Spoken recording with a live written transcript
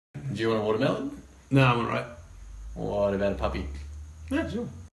Do you want a watermelon? No, I'm alright. What about a puppy? Yeah, sure.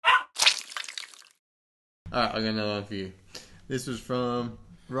 Alright, I got another one for you. This was from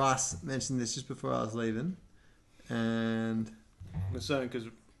Rice. Mentioned this just before I was leaving, and I'm concerned because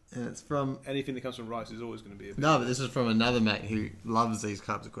it's from anything that comes from Rice is always going to be a bit... no, but this is from another mate who loves these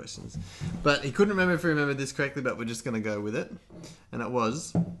types of questions. But he couldn't remember if he remembered this correctly, but we're just going to go with it. And it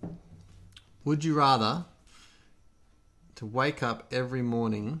was: would you rather to wake up every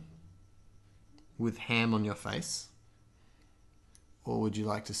morning with ham on your face, or would you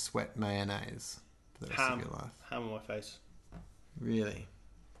like to sweat mayonnaise for the rest of your life? Ham on my face. Really?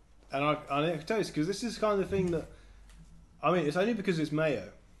 And I can tell you, because this is kind of the thing that... I mean, it's only because it's mayo.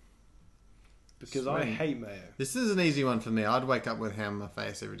 Because I Sweet. hate mayo. This is an easy one for me. I'd wake up with ham on my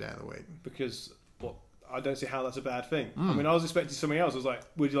face every day of the week. Because I don't see how that's a bad thing. I mean, I was expecting something else. I was like,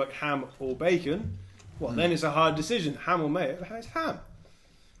 would you like ham or bacon? Well, then it's a hard decision. Ham or mayo? It's ham.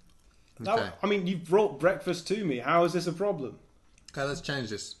 Okay. I mean, you've brought breakfast to me. How is this a problem? Okay, let's change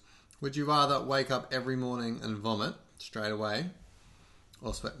this. Would you rather wake up every morning and vomit straight away,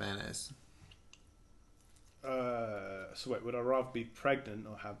 or sweat mayonnaise? So wait, would I rather be pregnant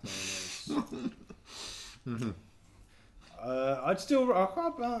or have mayonnaise?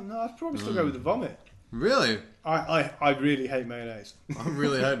 I'd probably still go with the vomit. Really? I really hate mayonnaise. I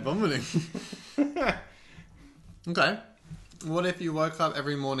really hate vomiting. Okay. What if you woke up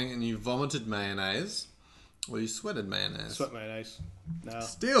every morning and you vomited mayonnaise, or you sweated mayonnaise? Sweat mayonnaise. No.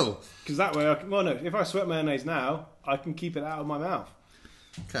 Still. Because that way, if I sweat mayonnaise now, I can keep it out of my mouth.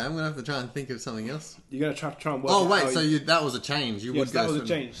 Okay, I'm going to have to try and think of something else. You're going to try and work Oh, out wait, how so that was a change. You yes, would go that was a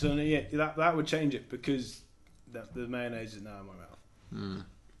swimming. change. So yeah, that would change it because the mayonnaise is now in my mouth.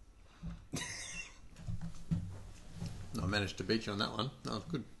 I managed to beat you on that one. That was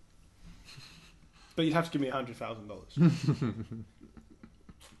good. But you'd have to give me $100,000.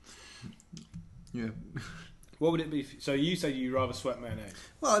 Yeah. What would it be? So you say you'd rather sweat mayonnaise?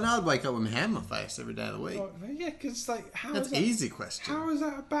 Well, and I'd wake up with ham on my face every day of the week. Oh, yeah, because like how That's is that, easy question. How is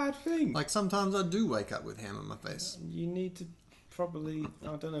that a bad thing? Like sometimes I do wake up with ham on my face. You need to probably,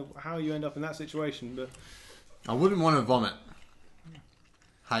 I don't know how you end up in that situation, but I wouldn't want to vomit.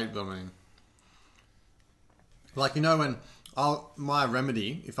 Hate vomiting. Like, you know, when my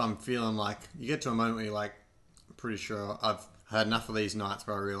remedy, if I'm feeling like, you get to a moment where you're like, I'm pretty sure I've had enough of these nights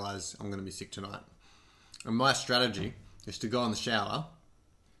where I realise I'm going to be sick tonight. And my strategy is to go in the shower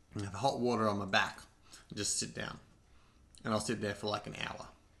and have hot water on my back and just sit down. And I'll sit there for like an hour.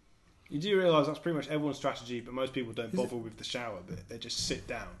 you do realise that's pretty much everyone's strategy, but most people don't bother with the shower bit. They just sit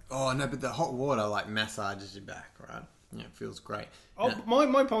down. Oh, no, but the hot water like massages your back, right? Yeah, it feels great. Oh, Yeah.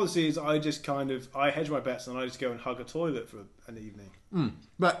 my policy is I just I hedge my bets and I just go and hug a toilet for an evening.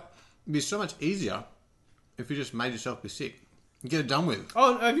 But it'd be so much easier if you just made yourself be sick. Get it done with.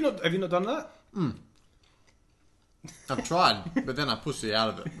 Oh, have you not done that? I've tried, but then I pussy out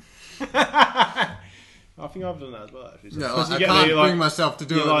of it. I think I've done that as well. Actually. So Yeah, once I you get can't there, you're bring myself to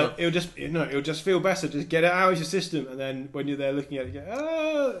do you're it. like, it'll just feel better. Just get it out of your system, and then when you're there looking at it, you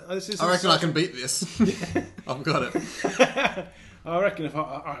go, this is. I reckon I can beat this. I've got it. I reckon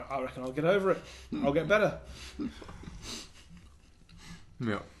I reckon I'll get over it. I'll get better.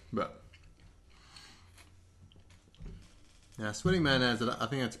 Yeah, but yeah, sweating mayonnaise. I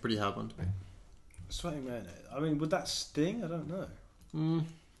think that's a pretty hard one to beat. Sweating mayonnaise. I mean, would that sting? I don't know.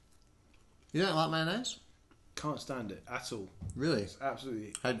 You don't like mayonnaise? Can't stand it at all. Really? It's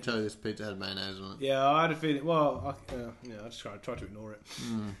absolutely. I had to tell you this pizza had mayonnaise on it. Yeah, I had a feeling. Well, I just try to ignore it.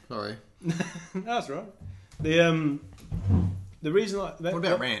 Sorry. That's right. The reason What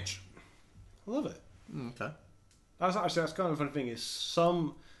about ranch? I love it. Okay. That's kind of a funny thing. Is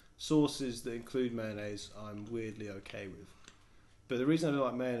some sauces that include mayonnaise I'm weirdly okay with, but the reason I don't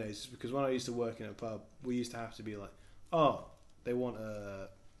like mayonnaise is because when I used to work in a pub, we used to have to be like, oh, they want a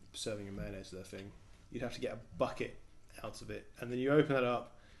serving of mayonnaise to their thing. You'd have to get a bucket out of it, and then you open it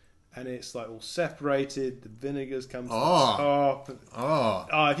up, and it's like all separated. The vinegars come to the top. Oh.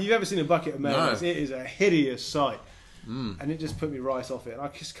 If you've ever seen a bucket of mayonnaise, No. it is a hideous sight, and it just put me right off it. And I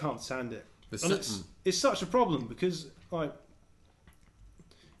just can't stand it. And it's such a problem because, like,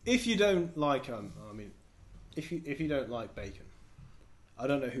 if you don't like, if you don't like bacon, I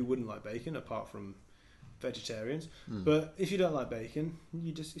don't know who wouldn't like bacon apart from vegetarians. But if you don't like bacon,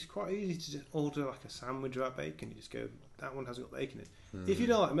 it's quite easy to just order like a sandwich without bacon. You just go, that one hasn't got bacon in. If you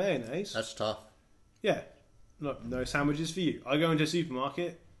don't like mayonnaise, That's tough. yeah, no sandwiches for you. I go into a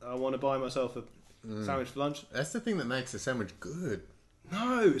supermarket. I want to buy myself a sandwich for lunch. That's the thing that makes the sandwich good.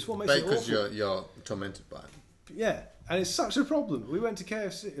 No, it's what makes it Because awful. you're tormented by it. Yeah, and it's such a problem. We went to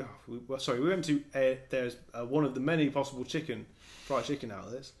KFC. We went to there's one of the many possible fried chicken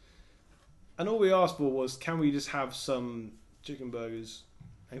outlets, And all we asked for was, can we just have some chicken burgers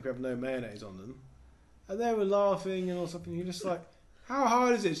and have no mayonnaise on them? And they were laughing and all something. You're just like, how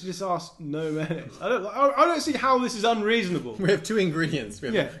hard is it to just ask no mayonnaise? I don't see how this is unreasonable. We have 2 ingredients.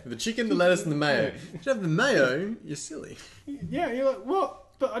 We have the chicken, the lettuce, and the mayo. If you have the mayo, you're silly. Yeah, you're like, what?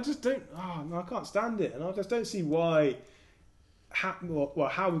 But I just don't. Oh no, I can't stand it, and I just don't see why. How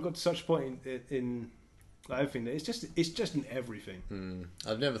we've got to such a point in like everything. It's just in everything.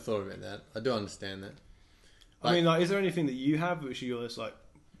 I've never thought about that. I do understand that. I mean, like, is there anything that you have which you're just like,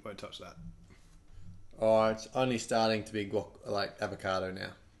 won't touch that? Oh, it's only starting to be like avocado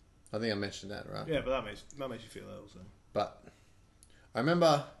now. I think I mentioned that, right? Yeah, but that makes you feel ill. So. But I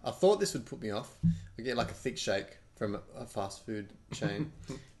remember I thought this would put me off. I get like a thick shake from a fast food chain,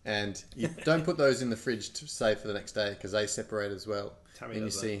 and you don't put those in the fridge to save for the next day because they separate as well. Tammy and you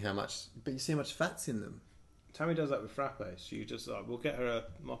does see how much fat's in them. Tammy does that with frappes. You just like, we'll get her a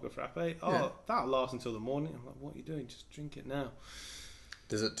mocha frappe. Oh, Yeah. that'll last until the morning. I'm like, what are you doing? Just drink it now.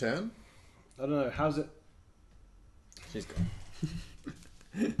 Does it turn? I don't know. How's it? She's gone.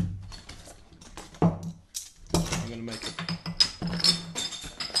 I'm gonna make it.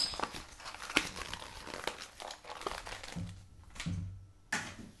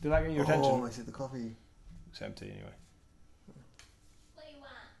 Did that get your attention? Oh, I see the coffee. It's empty anyway. What do you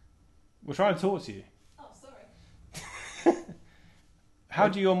want? We're trying to talk to you. Oh, sorry. How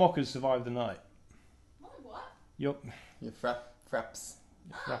do your mockers survive the night? What? Your Your fraps. frappes.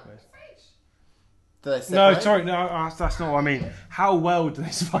 Fridge. Do they No, separate? sorry, no, that's not what I mean. How well do they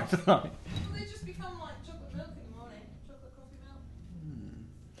survive the night? Well, they just become like chocolate milk in the morning. Chocolate coffee milk.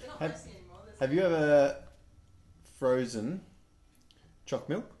 They're not Have- messy anymore. There's Have you ever frozen choc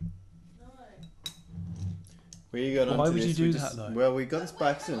milk? no. We got Why onto would you this, do we that, just- though? Well, we got this by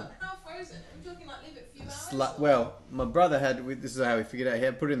Wait, accident. hang on, how frozen? Are we talking like leave it a few hours? Well, my brother this is how we figured out. He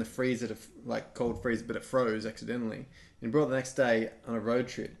had put it in the freezer to like cold freeze, but it froze accidentally. And he brought it the next day on a road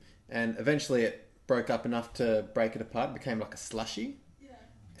trip, and eventually it broke up enough to break it apart. It became like a slushy. Yeah.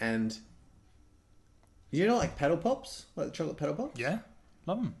 And you know, like paddle pops, like the chocolate paddle pops. Yeah,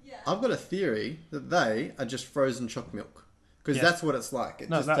 love them. Yeah. I've got a theory that they are just frozen choc milk because Yes. that's what it's like. It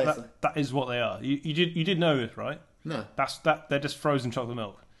No, just tastes like that is what they are. You did know this, right? no. They're just frozen chocolate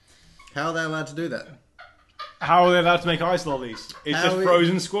milk. How are they allowed to do that? How are they allowed to make ice lollies? It's How just we-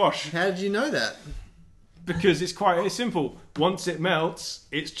 frozen squash. How did you know that? Because it's simple. Once it melts,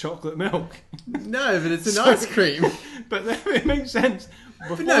 it's chocolate milk. No, but it's an So- ice cream. But then it makes sense.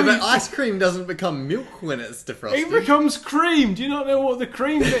 Before No, but you- ice cream doesn't become milk when it's defrosted. it becomes cream. Do you not know what the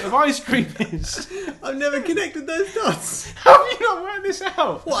cream bit of ice cream is? I've never connected those dots. How have you not worked this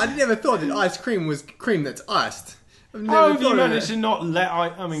out? Well, I never thought that ice cream was cream that's iced. I've never How have you thought of managed that. to not let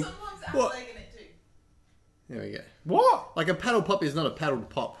I mean, Sometimes it has What? egg in it too. There we go. what? Like a paddle pop is not a paddled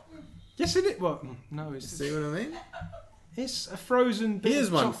pop. Yes, it is. Well, no, See what I mean? it's a frozen bit Here's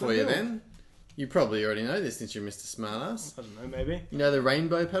of one chocolate for you milk. then. You probably already know this since you're Mr. Smartass. I don't know, maybe. You know the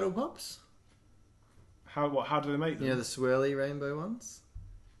rainbow paddle pops? How do they make them? You know the swirly rainbow ones?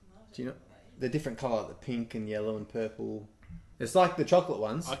 Do you know? They're different colour, the pink and yellow and purple. It's like the chocolate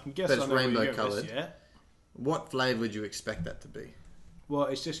ones, I can guess but I it's know where rainbow you're going with coloured. this, yeah. What flavour would you expect that to be? Well,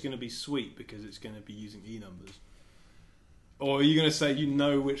 it's just going to be sweet because it's going to be using E numbers. Or are you going to say you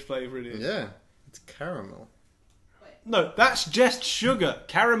know which flavour it is? Yeah, it's caramel. No, that's just sugar.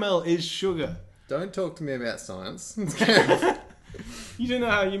 Caramel is sugar. Don't talk to me about science. You don't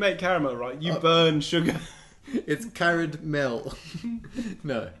know how you make caramel, right? You burn sugar. It's caramel.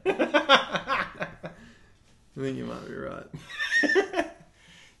 No. I think you might be right.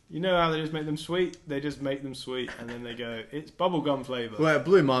 You know how they just make them sweet? They just make them sweet and then they go, it's bubblegum flavour. Well, it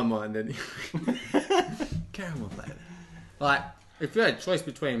blew my mind anyway. Caramel flavour. Like, if you had a choice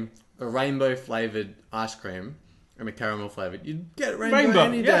between a rainbow flavoured ice cream and a caramel flavoured, you'd get rainbow,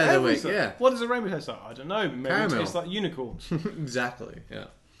 any day of the week. everything. Yeah. What does a rainbow taste like? I don't know. Maybe it Caramel. tastes like unicorns. Exactly, yeah.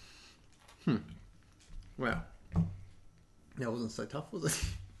 Well, that wasn't so tough, was it?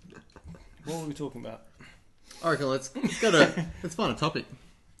 What were we talking about? I reckon let's find a topic.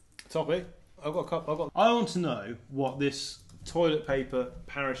 Topic. I want to know what this toilet paper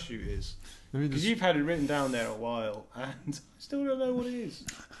parachute is. Because you've had it written down there a while and I still don't know what it is.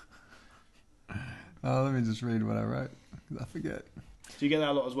 Oh, let me just read what I wrote. 'Cause I forget. Do you get that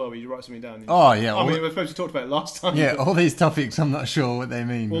a lot as well where you write something down? And you Oh, yeah. I mean, we're supposed to talk about it last time. yeah, but all these topics, I'm not sure what they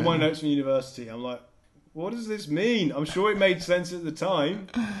mean. all but- my notes from university, I'm like, what does this mean? I'm sure it made sense at the time.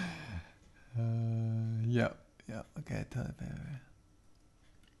 Yeah. Okay, toilet paper.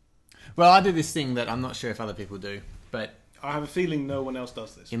 Well, I do this thing that I'm not sure if other people do, but I have a feeling no one else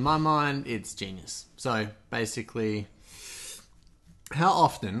does this. in my mind, it's genius. So basically, how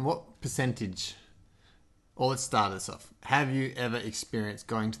often? percentage. Or let's start this off. Have you ever experienced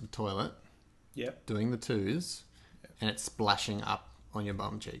going to the toilet, Yep. doing the twos, and it's splashing up on your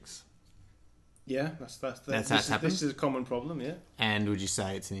bum cheeks? Yeah, That's how it's happened? This is a common problem, yeah. And would you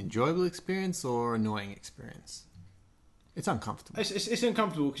say it's an enjoyable experience or annoying experience? It's uncomfortable. It's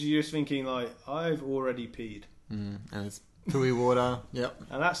uncomfortable because you're just thinking, like, I've already peed. And it's pooey water. Yep.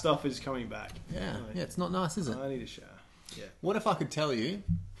 And that stuff is coming back. Yeah. Like, Yeah, it's not nice, is it? I need a shower. Yeah. What if I could tell you...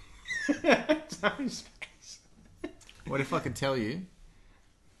 What if I could tell you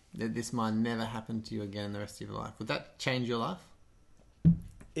that this might never happen to you again in the rest of your life? Would that change your life?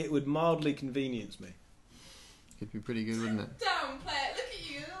 It would mildly convenience me. Could be pretty good, wouldn't it? Downplay it. Look at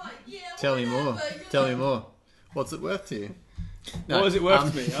you. You're like, yeah. Tell me whatever. more. You're Tell like, me more. What's it worth to you? What is it worth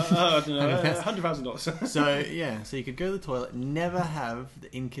to me? I don't know. $100,000. So, yeah. So you could go to the toilet, never have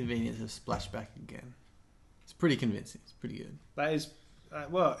the inconvenience of splashback again. It's pretty convincing. It's pretty good. That is,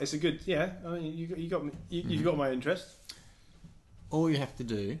 well, it's a good, yeah. I mean, you got me. You've got my interest. All you have to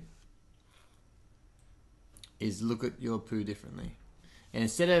do is look at your poo differently. And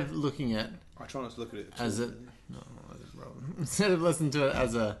instead of looking at I try not to look at it as a no, that's a problem. Instead of listening to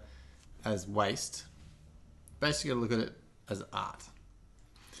it as waste, basically look at it as art.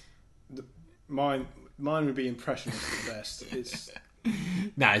 Mine would be impressionist at best. It's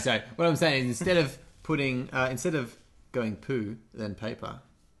No, so what I'm saying is instead of going poo then paper,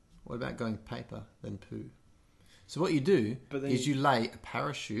 what about going paper then poo? So what you do is you lay a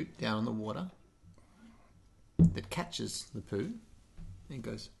parachute down on the water that catches the poo and it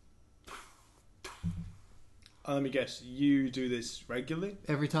goes let me guess. You do this regularly?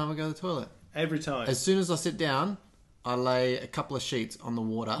 every time I go to the toilet. Every time. As soon as I sit down, I lay a couple of sheets on the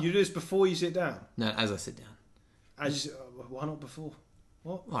water. You do this before you sit down? No, as I sit down. Why not before?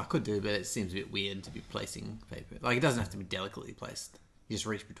 What? Well, I could do, but it seems a bit weird to be placing paper. Like, it doesn't have to be delicately placed. You just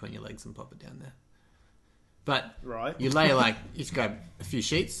reach between your legs and pop it down there. But Right. you lay you just grab a few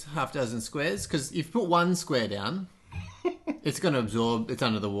sheets, half dozen squares, because if you put one square down, it's going to absorb. It's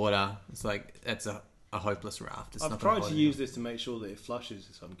under the water. It's like that's a hopeless raft. It's I've not tried gonna to hold use this to make sure that it flushes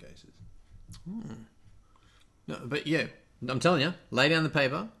in some cases. No, but yeah, I'm telling you, lay down the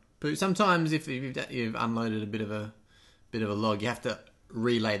paper. But sometimes if you've unloaded a bit of a log, you have to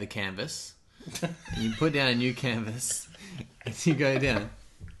relay the canvas. And you put down a new canvas, and you go down,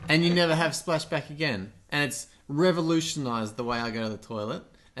 and you never have splashback again. And it's revolutionised the way I go to the toilet.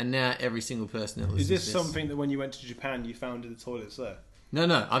 And now every single person that listens Is this to something that when you went to Japan you found in the toilets there?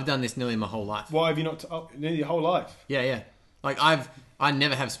 No, I've done this nearly my whole life. Why have you not? Nearly your whole life. Yeah. Like I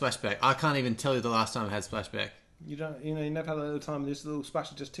never have splashback. I can't even tell you the last time I had splashback. You don't. You never had a little time. This little splash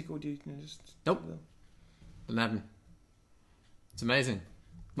that just tickled you. Just Nope. Didn't happen. It's amazing.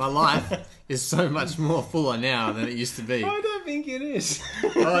 My life is so much more fuller now than it used to be. I don't think it is.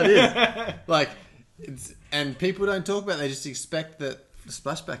 Oh, it is. Like, and people don't talk about it. They just expect that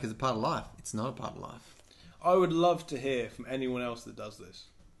splashback is a part of life. It's not a part of life. I would love to hear from anyone else that does this.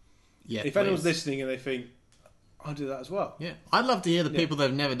 Yeah. If please. anyone's listening and they think, I'll do that as well. Yeah. I'd love to hear the people that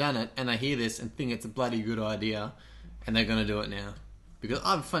have never done it and they hear this and think it's a bloody good idea and they're going to do it now. Because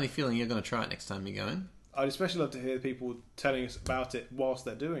I have a funny feeling you're going to try it next time you go in. I'd especially love to hear people telling us about it whilst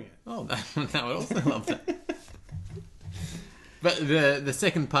they're doing it. Oh, that would also love that. But the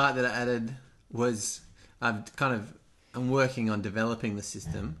second part that I added was I'm working on developing the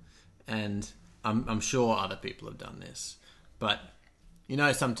system, and I'm sure other people have done this. But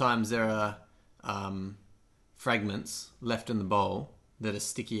sometimes there are fragments left in the bowl that are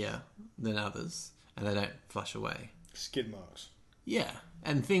stickier than others, and they don't flush away. Skid marks. Yeah,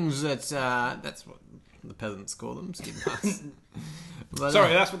 and things that's what the peasants call them, skid marks. But,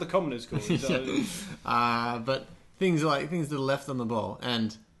 Sorry, that's what the commoners call it. So. But things that are left on the bowl,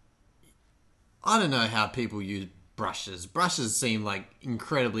 and I don't know how people use brushes. Brushes seem like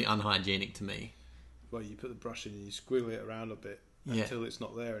incredibly unhygienic to me. Well, you put the brush in and you squiggle it around a bit until it's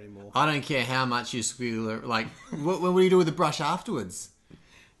not there anymore. I don't care how much you squiggle it. Like, what do you do with the brush afterwards?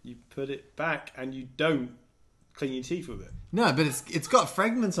 You put it back and you don't clean your teeth with it. No, but it's got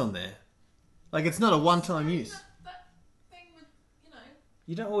fragments on there. Like, it's not a one-time use. That thing with,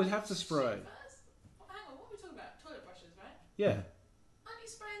 You don't always have to spray. First? Hang on, what are we talking about? Toilet brushes, right? Yeah. Aren't you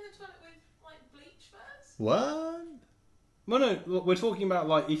spraying the toilet with, bleach first? What? Well, no, we're talking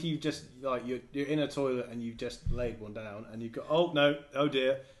about, if you just, you're in a toilet and you've just laid one down and you've got, oh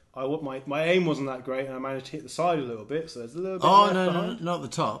dear, my aim wasn't that great and I managed to hit the side a little bit, so there's a little bit left behind. No, not the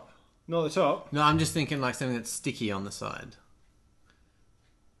top. Not the top. No, I'm just thinking like something that's sticky on the side.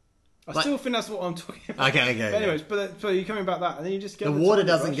 I still think that's what I'm talking about. Okay. But anyways, but you're coming about that and then you just get The water tiny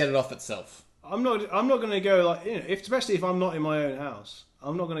doesn't brush. get it off itself. I'm not going to go like, you know, especially if I'm not in my own house.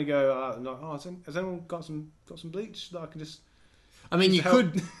 I'm not going to go out and like, oh, has anyone got some bleach that I can just? I mean, Just help.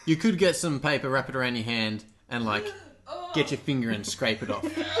 you could get some paper, wrap it around your hand, and like get your finger and scrape it off.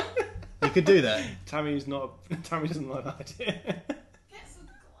 You could do that. Tammy doesn't like that idea. Get some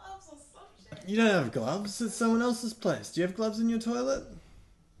gloves or some shit. You don't have gloves. It's someone else's place. Do you have gloves in your toilet?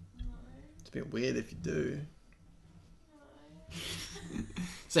 No. It's a bit weird if you do. No.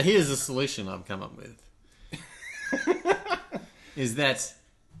 So here's a solution I've come up with. Is that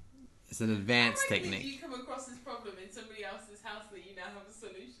it's an advanced I reckon technique. if you come across this problem in somebody else's house that you now have a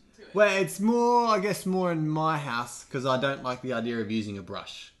solution to it. Well, it's more, I guess, more in my house because I don't like the idea of using a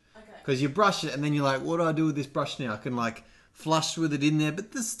brush. Okay. Because you brush it and then you're like, what do I do with this brush now? I can like flush with it in there,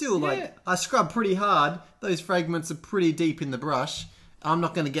 but there's still like, I scrub pretty hard. Those fragments are pretty deep in the brush. I'm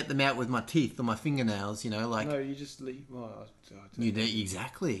not going to get them out with my teeth or my fingernails, you know, like. No, you just leave. Well, I don't You know. do,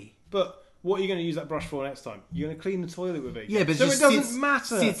 exactly. But what are you going to use that brush for next time? You're going to clean the toilet with it. Yeah, but so just it doesn't sits,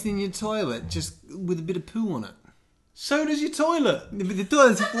 matter. Sits in your toilet just with a bit of poo on it. So does your toilet. But the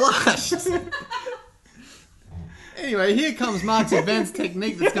toilet's flushed. Anyway, here comes Mark's advanced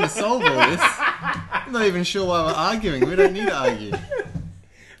technique that's going to solve all this. I'm not even sure why we're arguing. We don't need to argue.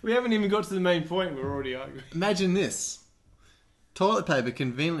 We haven't even got to the main point. We're already arguing. Imagine this. Toilet paper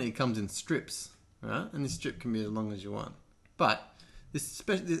conveniently comes in strips, right? And this strip can be as long as you want. But this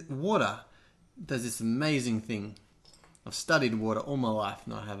water does this amazing thing. I've studied water all my life,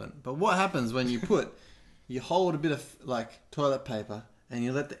 no I haven't. But what happens when you hold a bit of like toilet paper and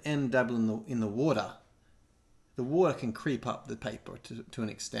you let the end dabble in the water? The water can creep up the paper to an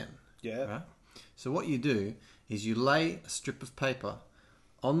extent. Yeah. Right? So what you do is you lay a strip of paper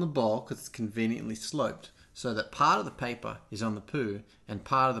on the bowl because it's conveniently sloped so that part of the paper is on the poo and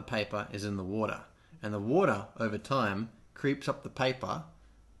part of the paper is in the water. And the water, over time, creeps up the paper,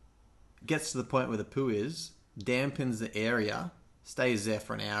 gets to the point where the poo is, dampens the area, stays there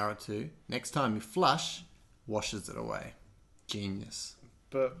for an hour or two. Next time you flush, washes it away. Genius.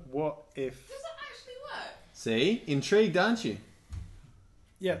 But what if... Does that actually work? See? Intrigued, aren't you?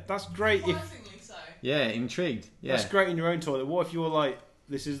 Yeah, that's great. If Surprisingly so. Yeah, intrigued. Yeah. That's great in your own toilet. What if you're like,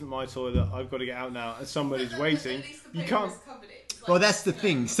 this isn't my toilet, I've got to get out now, and somebody's waiting? At least the You paper can't... has covered it. It's like, Well, that's the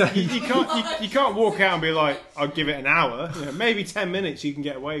thing. So You can't walk out and be like, I'll give it an hour. You know, maybe 10 minutes you can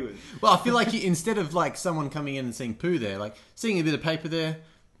get away with. Well, I feel like instead of like someone coming in and seeing poo there, like seeing a bit of paper there,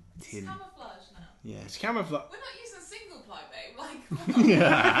 It's hidden. camouflage now. Yeah. It's camouflage. We're not using single ply, babe. Like,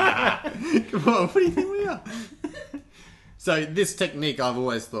 Come on, what do you think we are? So this technique I've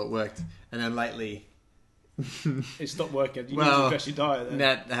always thought worked, and then lately It stopped working. You need Well, to address your diet then.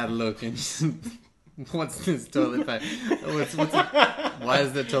 Nat had a look and what's this toilet paper? Why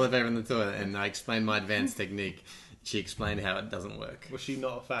is there toilet paper in the toilet? And I explained my advanced technique. She explained how it doesn't work. Was she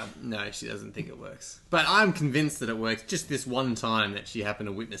not a fan? No, she doesn't think it works. But I'm convinced that it works. Just this one time that she happened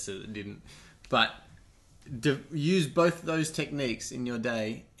to witness it, it didn't. But use both those techniques in your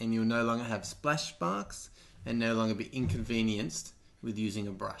day and you'll no longer have splash marks and no longer be inconvenienced with using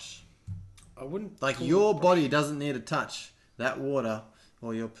a brush. I wouldn't. Like call your it a brush. body doesn't need to touch that water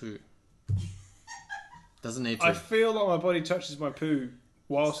or your poo. Doesn't need to. I feel like my body touches my poo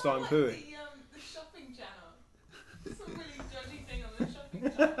whilst I'm like pooing. The shopping channel. Some really judgy thing on the shopping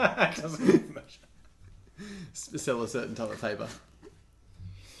channel. It doesn't move much. Sell a certain type of paper.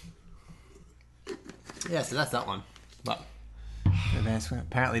 Yeah, so that's that one. But advanced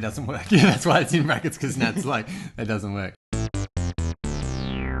apparently doesn't work. Yeah, that's why it's in brackets, because Nat's like, it doesn't work. Do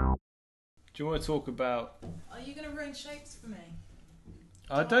you want to talk about? Are you going to ruin shapes for me?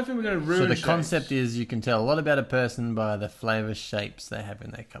 I don't think we're going to ruin. So the shapes. concept is you can tell a lot about a person by the flavour shapes they have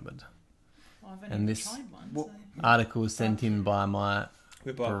in their cupboard. Well, I've And only this- tried one. What- So. Article sent in by my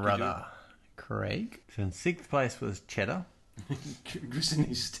We're barbecue. brother, Craig. So in 6th place was cheddar.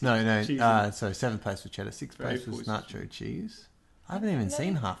 Gristini's No, cheese. so 7th place was cheddar. 6th Very place was poisonous. nacho cheese. I haven't even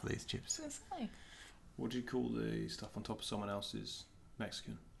seen half of these chips. I was going to say. What do you call the stuff on top of someone else's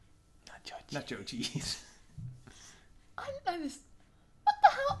Mexican? Nacho cheese. Nacho cheese. I didn't know this. What the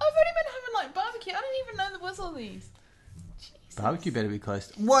hell? I've only been having like barbecue. I didn't even know there was all these. Jesus. Barbecue better be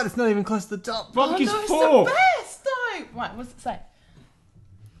close. What? It's not even close to the top. Barbecue's oh, no, it's poor. the best though. Right, what's it say?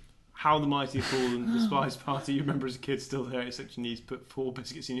 How the mighty have fallen, the spice party you remember as a kid still there, except you need to put 4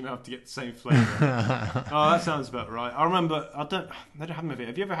 biscuits in your mouth to get the same flavour. Oh, that sounds about right. I remember, they don't have them over here.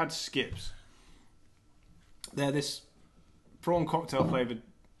 Have you ever had Skips? They're this prawn cocktail flavoured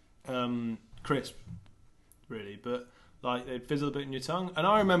crisp, really, but like they'd fizzle a bit in your tongue. And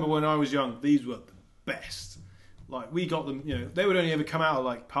I remember when I was young, these were the best. Like we got them, you know, they would only ever come out at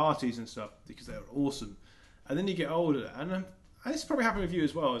like parties and stuff because they were awesome. And then you get older, and and this probably happened with you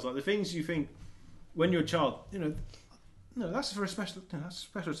as well. It's like the things you think when you're a child, no, that's for a special, that's a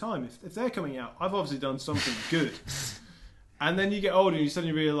special time. If they're coming out, I've obviously done something good. And then you get older and you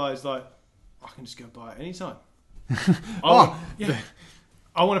suddenly realise, like, I can just go buy it anytime.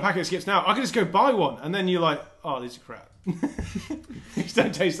 I want a packet of Skips now. I can just go buy one. And then you're like, oh, these are crap. These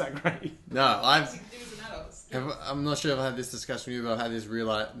don't taste that great. No, I'm not sure if I had this discussion with you, but I've had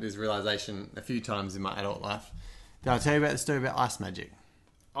this realisation a few times in my adult life. Did I tell you about the story about ice magic?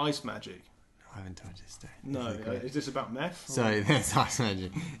 Ice magic? I haven't told you this story. No, is this about meth? So that's ice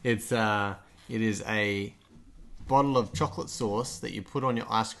magic. It is a bottle of chocolate sauce that you put on your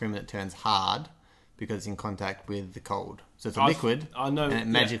ice cream that turns hard because it's in contact with the cold. So it's a liquid, I know, and it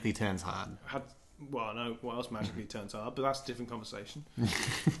magically turns hard. I know what else magically turns hard, but that's a different conversation.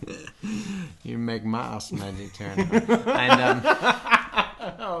 You make my ice magic turn hard. And,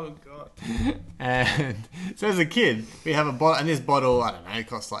 oh, God. and so as a kid, we have a bottle, and this bottle, I don't know, it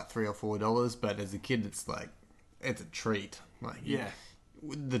costs like $3 or $4, but as a kid, it's a treat.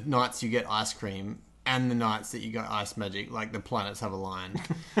 The nights you get ice cream and the nights that you go ice magic, like the planets have aligned.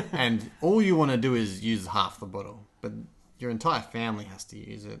 And all you want to do is use half the bottle, but your entire family has to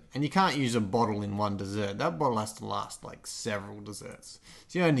use it. And you can't use a bottle in one dessert. That bottle has to last like several desserts.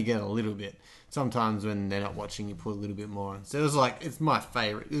 So you only get a little bit. Sometimes when they're not watching, you put a little bit more in. So it was like, it's my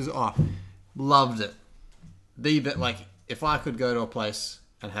favourite. Loved it. If I could go to a place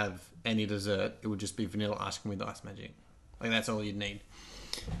and have any dessert, it would just be vanilla ice cream with ice magic. Like, that's all you'd need.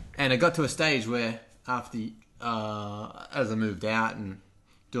 And it got to a stage where after, as I moved out and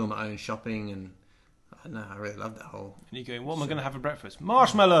doing my own shopping, and I don't know, I really loved that whole... And you're going, what am I going to have for breakfast?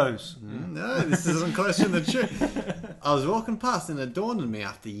 Marshmallows! No, this doesn't question the truth. I was walking past and it dawned on me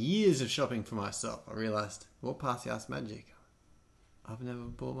after years of shopping for myself. I realised, walk past the Ice Magic. I've never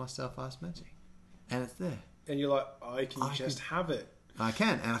bought myself Ice Magic. And it's there. And you're like, I can have it. I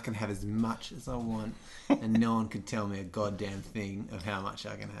can, and I can have as much as I want, and no one can tell me a goddamn thing of how much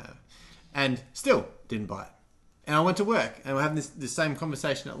I can have. And still, didn't buy it. And I went to work, and we're having this same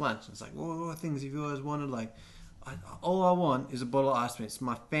conversation at lunch. It's like, what things have you always wanted? Like, all I want is a bottle of ice cream. It's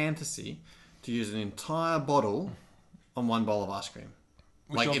my fantasy to use an entire bottle on one bowl of ice cream.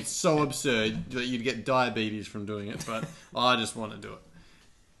 It's so absurd that you'd get diabetes from doing it, but I just want to do it.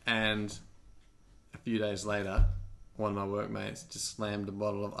 And a few days later, one of my workmates just slammed a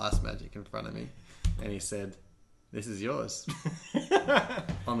bottle of Ice Magic in front of me, and he said, "This is yours,"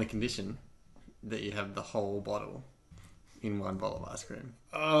 on the condition that you have the whole bottle in one bowl of ice cream.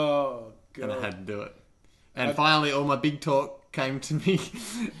 Oh, God. And I had to do it. And finally, all my big talk came to me,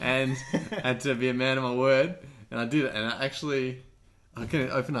 and I had to be a man of my word, and I did it. And I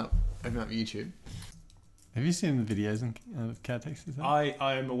can open up YouTube. Have you seen the videos of cat taxis? I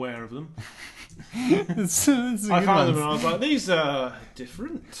am aware of them. it's I found them and I was like, these are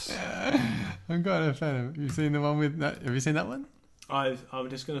different. I'm quite a fan of it. Have you seen the one with that? Have you seen that one? I'm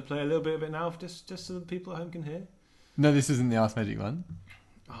just going to play a little bit of it now, just so the people at home can hear. No, this isn't the Ice Magic one.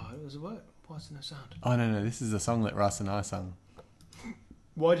 Oh, it was a word. Why is there no sound? Oh, no, this is a song that Russ and I sung.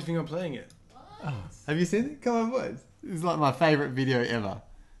 Why do you think I'm playing it? Oh, have you seen it? Come on, boys. It's like my favourite video ever.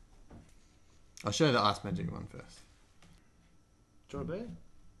 I'll show you the Ice Magic one first. Do you want a beer?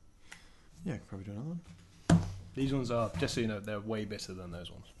 Yeah, I could probably do another one. These ones are, just so you know, they're way better than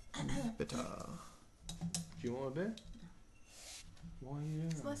those ones. Bitter. Do you want a beer? Why are you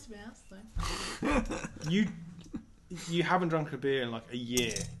It's doing nice to be asked, though. that? You haven't drunk a beer in like a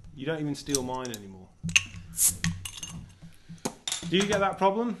year. You don't even steal mine anymore. Do you get that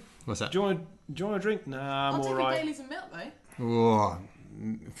problem? What's that? Do you want a drink? Nah, I'm I'll take alright. a Baileys and milk, though. Whoa.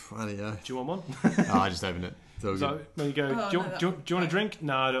 Funny, yeah. Do you want one? Oh, I just opened it. It's all So good. when you go, Oh, do, you, no, do, you, do you want a drink?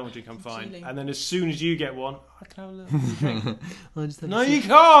 No, I don't want a drink. I'm fine. Cheating. And then as soon as you get one, I can have a little drink. I just had No, a you sip.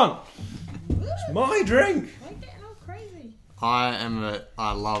 can't. It's my drink. Why are you getting all crazy?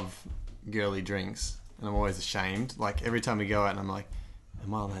 I love girly drinks, and I'm always ashamed. Like, every time we go out and I'm like,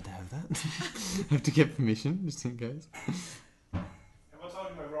 am I allowed to have that? I have to get permission, just in case. Have I told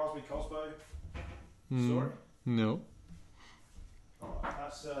you my raspberry Cosmo story? No. Alright,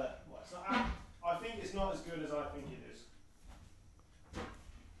 that's it's not, I think it's not as good as I think it is.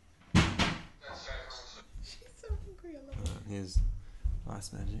 She's so hungry, I love it. Here's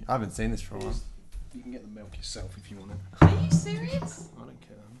Ice Magic. I haven't seen this for a while. You can get the milk yourself if you want it. Are you serious? I don't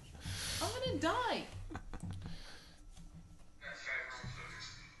care that much. I'm gonna die.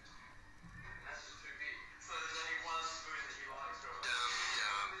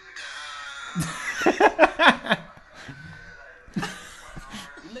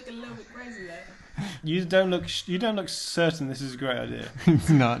 You look a little bit crazy there. You don't look certain this is a great idea. It's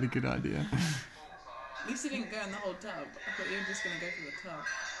not a good idea. At least you didn't go in the whole tub. I thought you were just going to go for the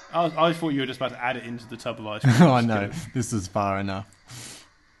tub. I thought you were just about to add it into the tub of ice cream. Oh no, this is far enough.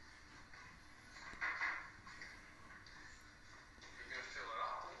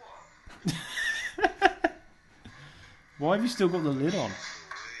 Why have you still got the lid on?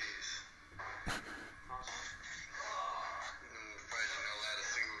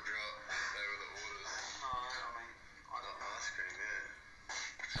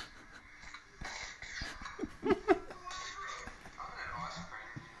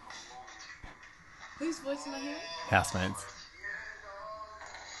 Whose voice am I hearing? Housemates.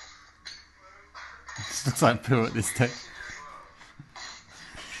 This looks like poo at this stage.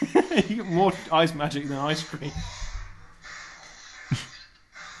 You get more ice magic than ice cream.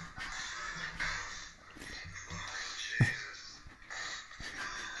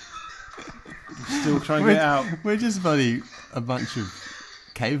 Still trying to get out. We're just bloody a bunch of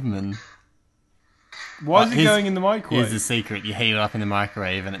cavemen. Why is it Here's- going in the microwave? Here's the secret: you heat it up in the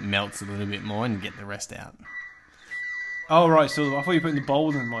microwave, and it melts a little bit more, and you get the rest out. Oh right, so I thought you were putting the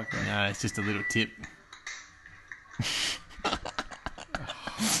bowl in the microwave. No, it's just a little tip.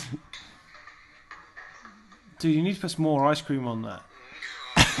 Dude, you need to put some more ice cream on that.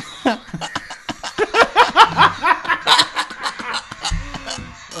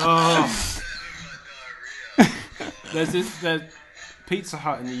 Oh. There's Pizza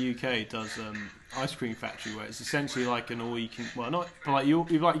Hut in the UK does ice cream factory where it's essentially like an all you can, well not, but like you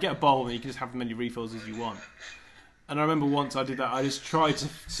get a bowl and you can just have as many refills as you want. And I remember once I did that, I just tried to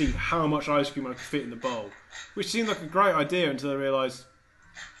see how much ice cream I could fit in the bowl, which seemed like a great idea until I realised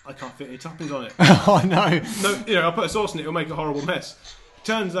I can't fit any toppings on it. Oh no! No, you know, I'll put a sauce in it, it'll make a horrible mess.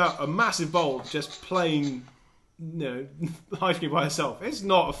 Turns out a massive bowl, just plain, you know, ice cream by itself. It's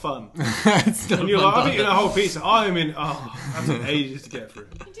not fun. It's not And you're fun like, I've either. eaten a whole pizza. I'm in, that took ages to get through.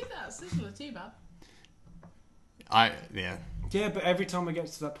 You can do that at Sizzler too, Bab. Yeah. Yeah, but every time I get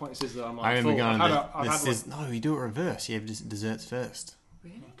to that point, it says that I'm like, I remember full. going. I've had like, No, you do it reverse. You have desserts first.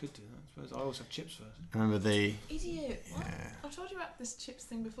 Really? I could do that, I suppose. I always have chips first. Remember the Idiot. What? I've told you about this chips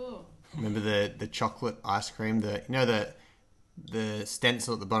thing before. the chocolate ice cream. The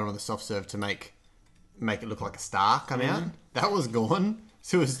stencil at the bottom of the soft serve to make it look like a star come out. That was gone.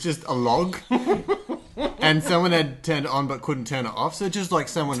 So it was just a log. And someone had turned it on but couldn't turn it off. So just like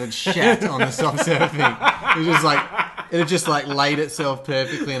someone had shat on the soft serve thing. It was just like it had just like laid itself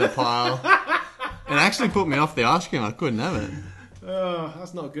perfectly in a pile. And it actually put me off the ice cream. I couldn't have it. Oh,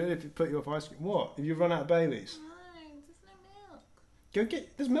 that's not good if you put you off ice cream. What? If you run out of Baileys? No, there's no milk. Go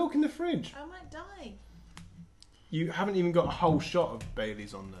get, there's milk in the fridge. I might die. You haven't even got a whole shot of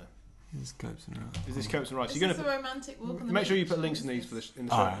Baileys on there. It's Copes and Rice. Is this Copes and Rice? This You're is gonna a romantic walk on the make sure you beach. put links in these for in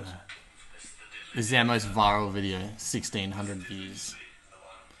the Oh, show no. notes. This is our most viral video. 1,600 views.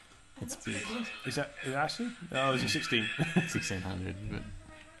 It's big. Is it actually? Oh, is it 16? 1,600. But...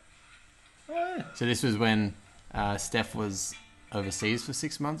 Oh, yeah. So this was when Steph was overseas for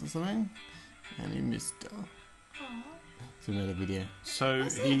 6 months or something, and he missed. It's another video. So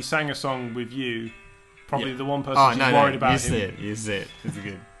he sang a song with you. Probably Yeah. the one person Oh who's no, worried no! about You him. see it. You see it. It's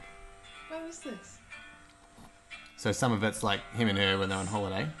good. Where is this? So some of it's like him and her when they're on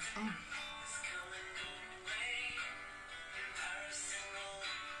holiday.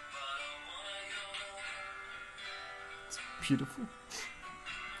 It's beautiful.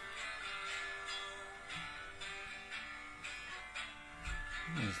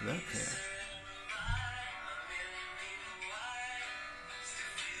 What is that there?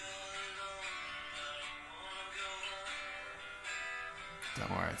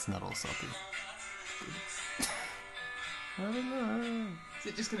 Don't worry, it's not all soppy. I don't know. Is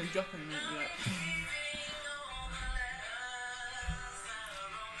it just going to drop in a minute? Like,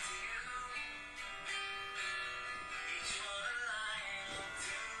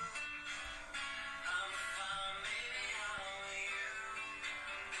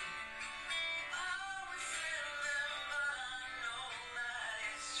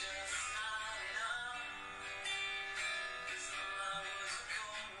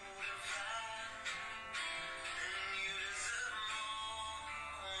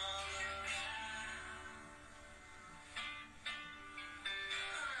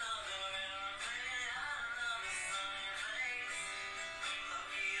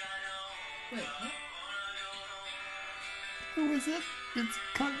 wait, what? Who is it? It's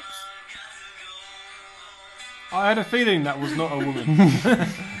Copes. I had a feeling that was not a woman.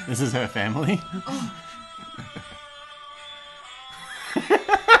 This is her family.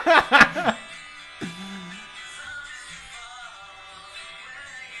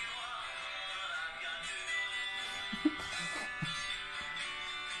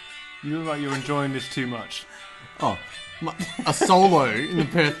 You look like you're enjoying this too much. Oh, a solo in the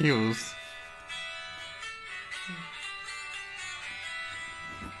Perth Hills.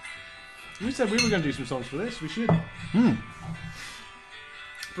 We said we were going to do some songs for this. We should.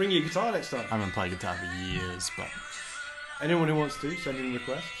 Bring your guitar next time. I haven't played guitar for years, but Anyone who wants to, send in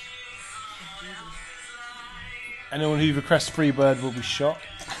requests. Anyone who requests Freebird will be shot.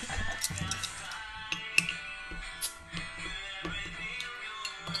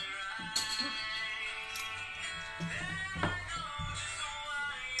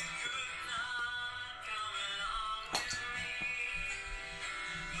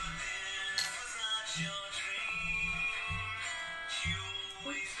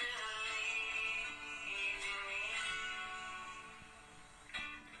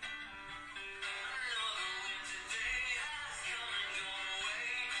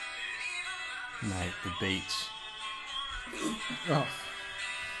 mate, the beach. Oh,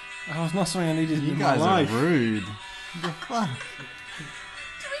 that was not something I needed You in guys my life. are rude. The fuck?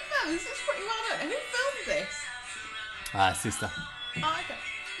 To be fair, this is pretty well done. Who filmed this? Sister. Oh, okay.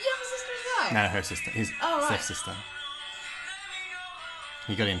 You have a sister as well? No, her sister. His Oh, right. stepsister.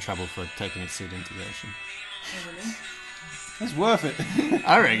 He got in trouble for taking his suit into the ocean. Oh, really? It's worth it.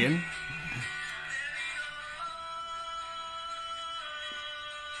 I reckon.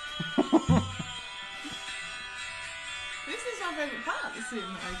 This is my favourite part, the suit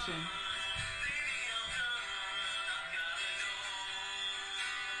in the ocean.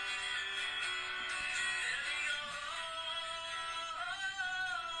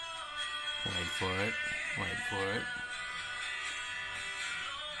 Wait for it. Wait for it.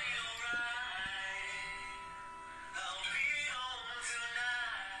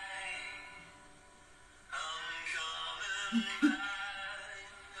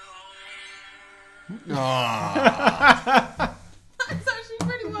 Oh. That's actually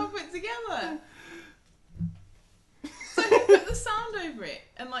pretty well put together. So who put the sound over it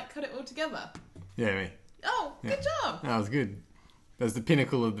and like cut it all together? Yeah, me. Oh, good job. That was good. That's the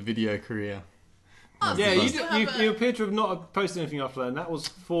pinnacle of the video career. Oh, Yeah, so you, still you, have a- you appear to have not posted anything after that, and that was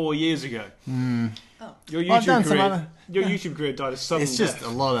 4 years ago. Oh. Your I've done YouTube some career, other- your YouTube career died a sudden It's just death. a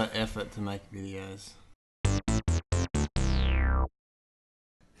lot of effort to make videos.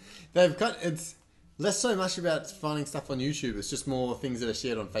 They've got it's less so much about finding stuff on YouTube. It's just more things that are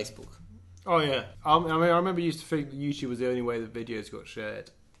shared on Facebook. Oh yeah, I mean, I remember you used to think that YouTube was the only way that videos got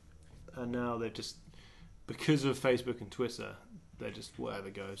shared, and now they're just, because of Facebook and Twitter, they're just whatever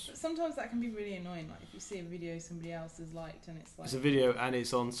goes. But sometimes that can be really annoying. Like if you see a video somebody else has liked and it's like, It's a video and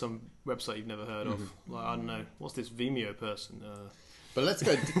it's on some website you've never heard of. Like, I don't know, what's this Vimeo person? But let's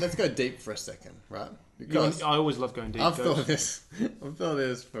go deep for a second, right? Because I always love going deep. I've Go. thought of this. I've thought of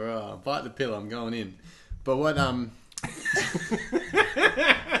this for bite the pill. I'm going in. But what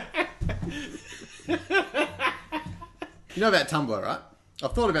you know about Tumblr, right?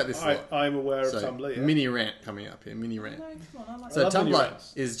 I've thought about this a lot. I'm aware of So, Tumblr. Yeah. mini rant coming up here. Mini rant. no, come on, I like So love mini Tumblr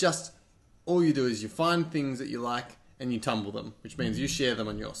rants. is just all you do is you find things that you like and you tumble them, which means you share them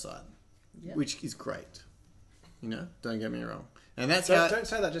on your site, Yeah. which is great. You know, don't get me wrong. And that's how. Don't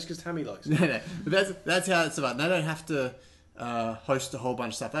say that just because Tammy likes it. No. But that's how it's about. They don't have to host a whole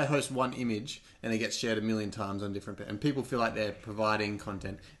bunch of stuff. They host one image and it gets shared 1 million times on different. And people feel like they're providing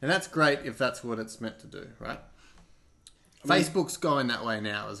content, and that's great if that's what it's meant to do, right? Facebook's going that way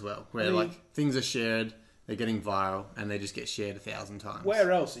now as well, where like things are shared, they're getting viral, and they just get shared 1,000 times.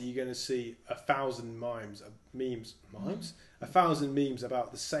 Where else are you going to see 1,000 memes, 1,000 memes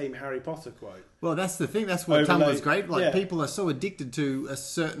about the same Harry Potter quote? Well, that's the thing. That's what Overlay. Tumblr's great. Like Yeah. people are so addicted to a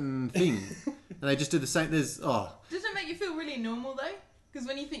certain thing, and they just do the same. Does it make you feel really normal though? Because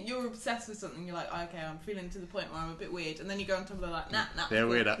when you think you're obsessed with something, you're like, oh, okay, I'm feeling to the point where I'm a bit weird, and then you go on top of it like, nah. they're cool.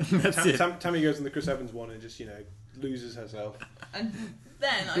 weirder. That's it. Tammy goes on the Chris Evans one and just, loses herself. And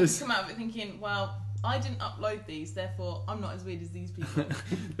then I just come out of it thinking, well, I didn't upload these, therefore I'm not as weird as these people.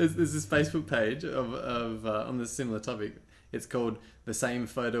 There's this Facebook page of on this similar topic. It's called "The Same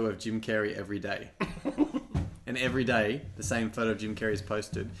Photo of Jim Carrey Every Day," and every day the same photo of Jim Carrey is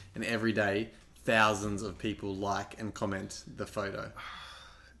posted, and every day thousands of people like and comment the photo.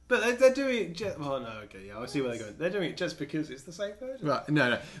 But they're doing it just... Well, no, okay, yeah, I see where they're going. They're doing it just because it's the same photo. Right?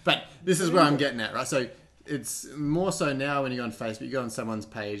 No. But this is where I'm getting at, right? So it's more so now when you go on Facebook, you go on someone's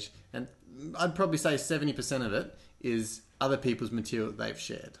page, and I'd probably say 70% of it is other people's material that they've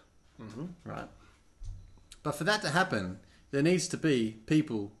shared, right? But for that to happen, there needs to be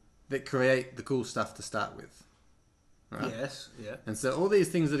people that create the cool stuff to start with, right? Yes, yeah. And so all these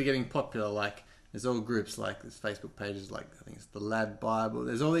things that are getting popular, like there's all groups like there's Facebook pages, like I think it's the Lad Bible.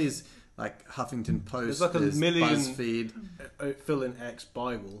 There's all these like Huffington Post, There's like a million BuzzFeed. fill in X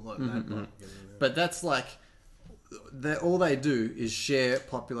Bible like that. But that's like, all they do is share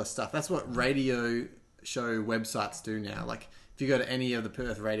popular stuff. That's what radio show websites do now. Like, if you go to any of the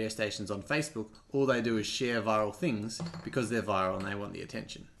Perth radio stations on Facebook, all they do is share viral things because they're viral and they want the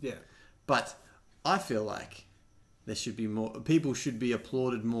attention. Yeah. But I feel like there should be more. People should be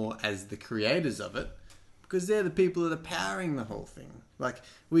applauded more as the creators of it, because they're the people that are powering the whole thing. Like,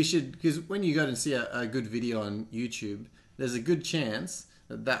 we should, because when you go and see a good video on YouTube, there's a good chance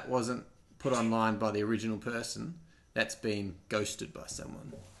that that wasn't put online by the original person. That's been ghosted by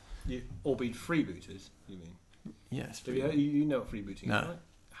someone. Or been freebooters, you mean? Yes. You know what freebooting No. is, right?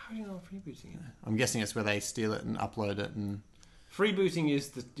 How do you know what freebooting is? I'm guessing it's where they steal it and upload it and... Freebooting is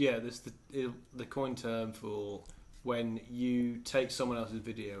the coin term for when you take someone else's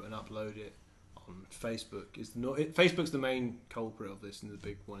video and upload it on Facebook. Facebook's the main culprit of this and the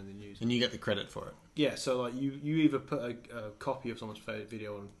big one in the news. And you get the credit for it. Yeah, so like you either put a copy of someone's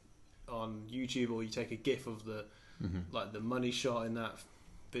video on YouTube, or you take a GIF of the like the money shot in that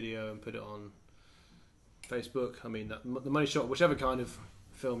video and put it on Facebook. I mean, the money shot, whichever kind of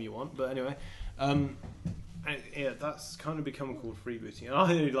film you want. But anyway, yeah, that's kind of become called freebooting, and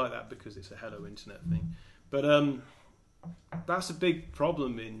I really like that because it's a hello internet thing. But that's a big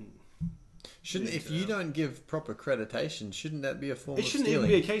problem in. If you don't give proper accreditation, shouldn't that be a form of stealing? It shouldn't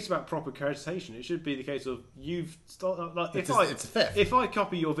even be a case about proper accreditation. It should be the case of you've started. Like, it's a theft. If I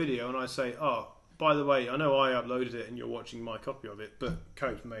copy your video and I say, "Oh, by the way, I know I uploaded it and you're watching my copy of it, but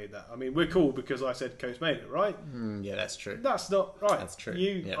Coates made that." I mean, we're cool because I said Coates made it, right? Yeah, that's true. That's not right. That's true.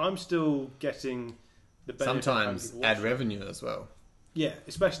 I'm still getting the benefit. Sometimes ad revenue as well. Yeah,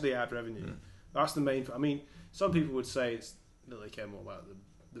 especially ad revenue. That's the main. I mean, some people would say it's that they care more about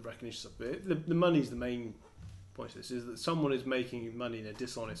the recognition stuff, but the money's the main point of this. Is that someone is making money in a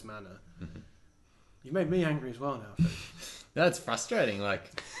dishonest manner. You made me angry as well now. That's frustrating.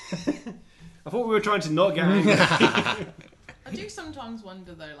 Like, I thought we were trying to not get angry. I do sometimes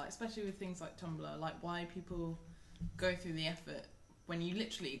wonder though, like especially with things like Tumblr, like why people go through the effort when you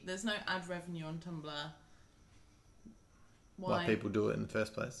literally there's no ad revenue on Tumblr. why people do it in the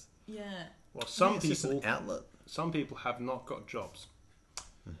first place. Yeah. Well, It's just an outlet. Some people have not got jobs,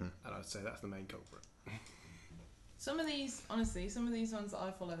 and I'd say that's the main culprit. Some of these ones that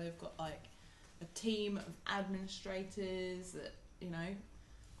I follow, they've got like a team of administrators that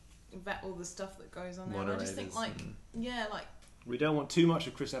vet all the stuff that goes on there. And I just think we don't want too much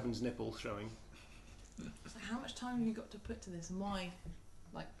of Chris Evans' nipple showing. It's like, how much time have you got to put to this, and why?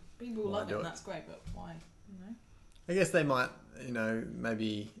 Like, people love it, and that's great, but why? I guess they might,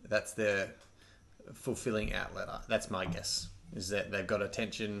 maybe that's their fulfilling outlet. That's my guess, is that they've got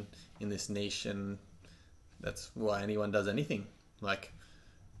attention in this niche, and that's why anyone does anything. Like,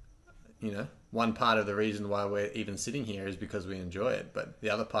 one part of the reason why we're even sitting here is because we enjoy it, but the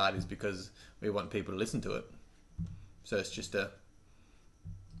other part is because we want people to listen to it. So it's just an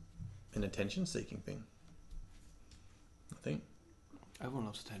attention-seeking thing, I think. Everyone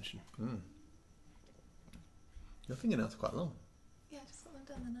loves attention. Your fingernails are quite long. Yeah, I just got them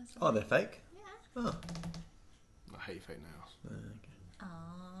done. Nice. Oh, they're fake? Yeah. Oh. I hate fake nails. Okay.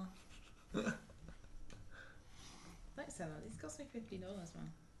 Aww. Don't say that. These cost me $50,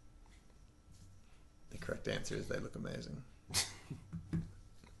 man. The correct answer is they look amazing.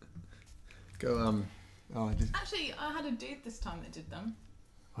 Go, Actually, I had a dude this time that did them.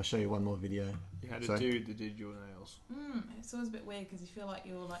 I'll show you one more video. You had So- a dude that did your nails. It's always a bit weird because you feel like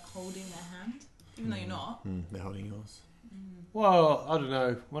you're like holding their hand, even though you're not. They're holding yours. Well, I don't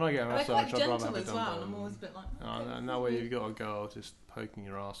know. When I get a They're massage, quite I'd rather gentle have it as done well. by I'm always a bit like. no way you've got a girl just poking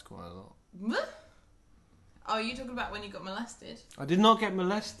your ass quite a lot. Oh, you talking about when you got molested? I did not get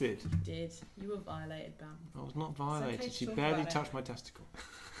molested. You did. You were violated, Bam. I was not okay violated. to She talk barely about it. touched my testicle.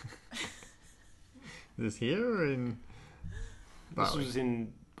 Is this here or in... This Bartley? was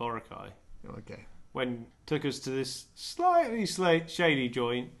in Boracay. Okay. When took us to this slightly shady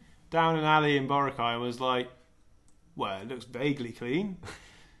joint down an alley in Boracay and was like, well, it looks vaguely clean.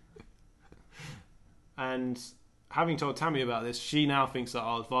 And having told Tammy about this, she now thinks that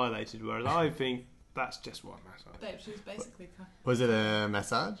I was violated, whereas I think that's just what massage. Babe, she was basically. Was it a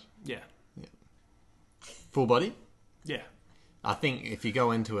massage? Yeah. Full body? Yeah. I think if you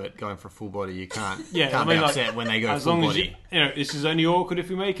go into it going for full body, you can't, Yeah, can't I mean, be like, upset when they go As full long body. as you this is only awkward if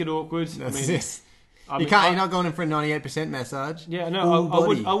we make it awkward. That's I mean, this. I You mean, can't. You're not going in for a 98% massage. Yeah, no, Full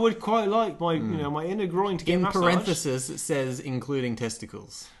body. I would quite like my my inner groin to get In massaged. parenthesis, it says including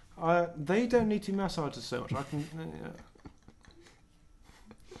testicles. They don't need to massage us so much. I can.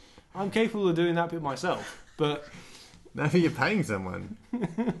 I'm capable of doing that bit myself, but Maybe you're paying someone.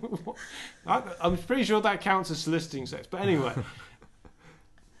 I'm pretty sure that counts as soliciting sex. But anyway,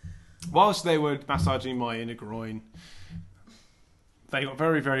 whilst they were massaging my inner groin, they got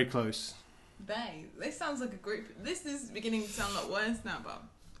very, very close. This sounds like a group. This is beginning to sound a lot worse now, but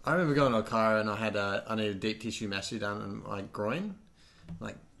I remember going to a chiro and I needed a deep tissue massage done on my groin,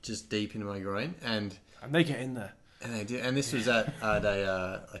 like just deep into my groin, and they get in there. And they did, and this was at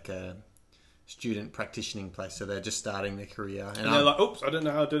a student practicing place, so they're just starting their career. And they're like, "Oops, I don't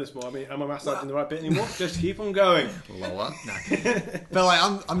know how to do this more. I mean, am I massaging the right bit anymore? Just keep on going." Lower, no. But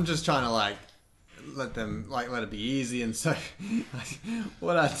like, I'm just trying to like let it be easy, and so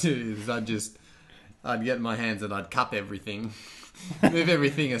what I do is I'd get in my hands and I'd cup everything. Move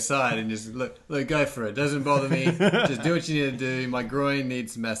everything aside and just look, go for it. Doesn't bother me. Just do what you need to do. My groin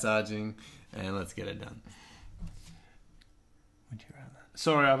needs massaging, and let's get it done. Would you rather?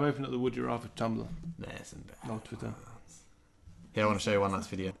 Sorry, I've opened up the Would You Rather Tumblr. Not Twitter. Yeah, I want to show you one last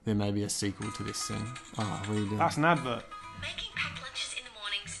video. There may be a sequel to this soon. Oh, what are you doing? That's an advert. Making packed lunches in the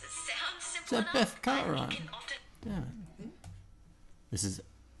mornings sounds simple Is that enough. Beth Cartwright? but it can often- Damn it. This is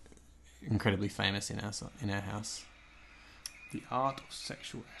incredibly famous in our house. The art of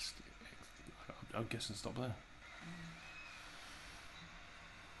sexual I'm guessing stop there.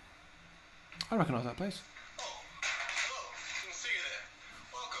 I recognise that place. Oh, hello, can see you there.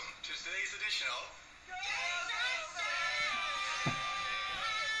 Welcome to today's edition of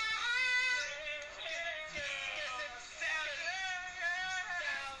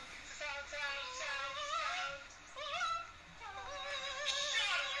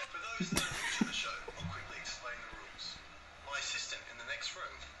For those that are new to the show, I'll quickly explain the rules. My assistant in the next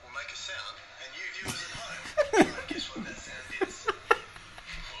room will make a sound, and you viewers at home try and guess what that sound is.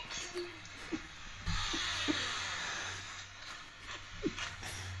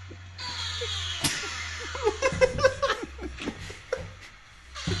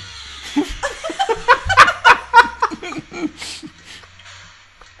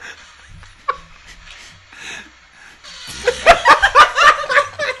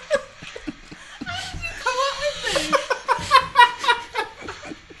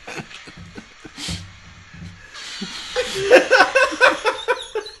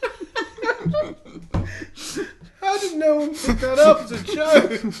 How did no one pick that up as a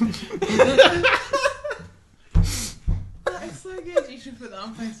joke? that is so good. You should put that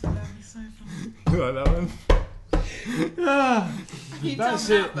on Facebook. That'd be so funny. You like that one? You That's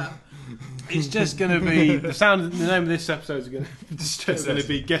tell me it. about. It's just going to be the sound. The name of this episode is going to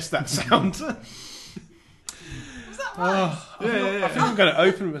be Guess That Sound. Was that right? I think I'm going to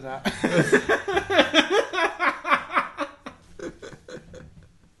open with that.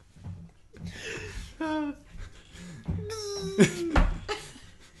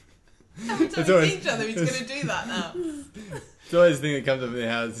 Every time we see each other, he's going to do that now. It's always the thing that comes up in the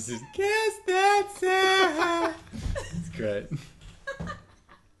house. It's just, guess that's it. It's great.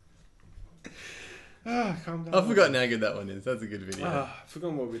 Calm down. I've forgotten how good that one is. That's a good video. I've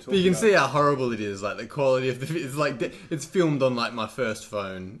forgotten what we were talking But you can about. see how horrible it is. Like the quality of the, it's like it's filmed on like my first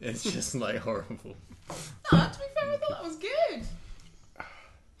phone. It's just like horrible. No, to be fair, I thought that was good.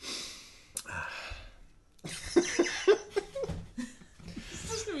 It's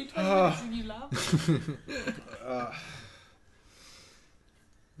just going to be 20 minutes and you laugh.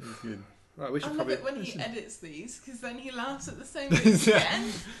 It's good. Right, we I should love probably. it when he edits these, because then he laughs at the same bits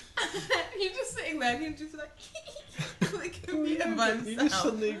again. You're just sitting there and you're just like, like computer by You just himself.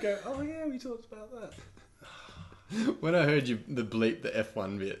 suddenly go, oh yeah, we talked about that. When I heard you the bleep the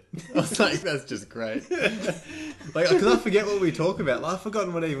F1 bit, I was like, that's just great. Like, because I forget what we talk about. Like, I've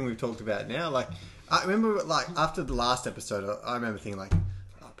forgotten what even we've talked about now. Like, I remember, like, after the last episode, I remember thinking, like,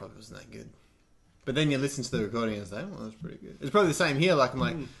 oh, it probably wasn't that good. But then you listen to the recording and say, well, that's pretty good. It's probably the same here. Like, I'm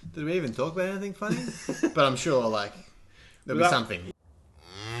like, did we even talk about anything funny? But I'm sure, like, there'll be something.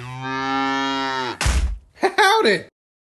 Howdy!